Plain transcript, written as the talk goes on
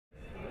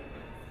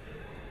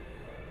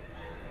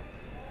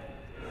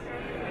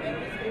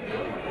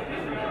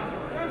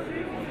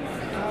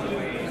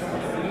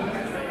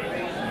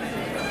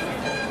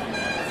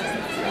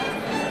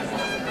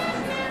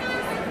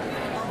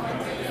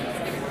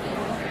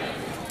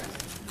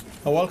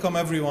Welcome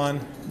everyone.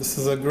 This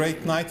is a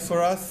great night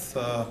for us.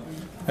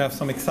 We have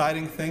some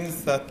exciting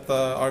things that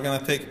are going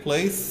to take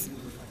place.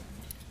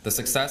 The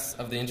success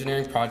of the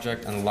engineering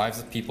project and the lives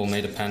of people may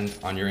depend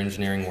on your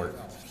engineering work.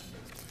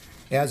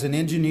 As an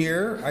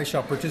engineer, I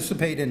shall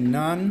participate in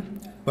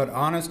none but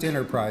honest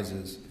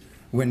enterprises.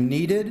 When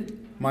needed,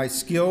 my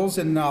skills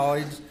and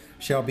knowledge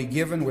shall be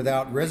given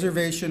without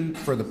reservation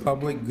for the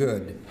public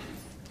good.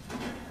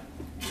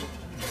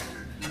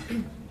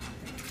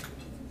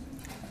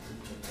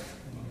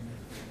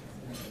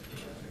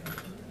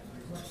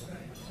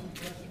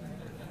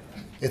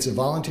 It's a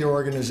volunteer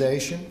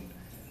organization,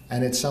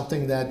 and it's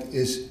something that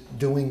is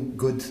doing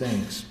good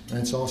things. And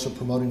it's also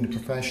promoting the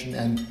profession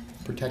and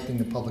protecting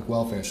the public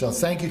welfare. So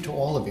thank you to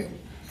all of you.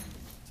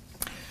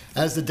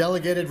 As the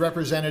delegated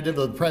representative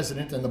of the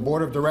President and the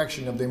Board of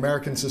Direction of the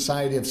American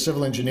Society of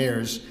Civil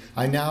Engineers,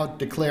 I now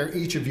declare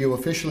each of you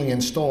officially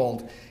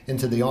installed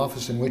into the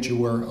office in which you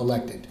were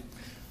elected.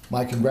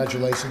 My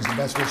congratulations and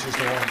best wishes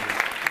to all of you.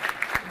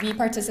 We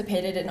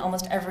participated in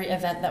almost every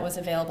event that was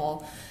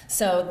available.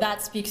 So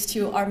that speaks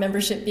to our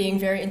membership being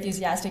very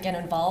enthusiastic and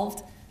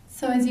involved.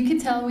 So as you can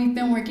tell, we've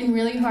been working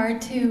really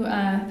hard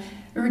to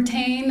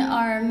retain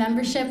our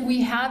membership. We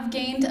have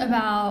gained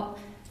about,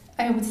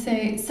 I would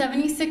say,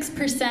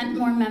 76%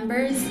 more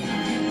members.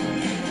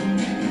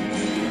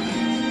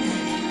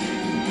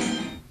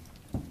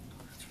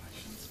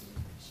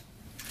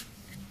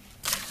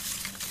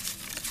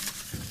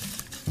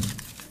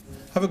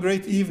 Have a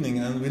great evening,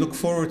 and we look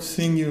forward to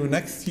seeing you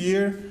next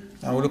year,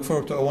 and we look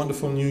forward to a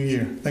wonderful new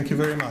year. Thank you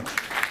very much.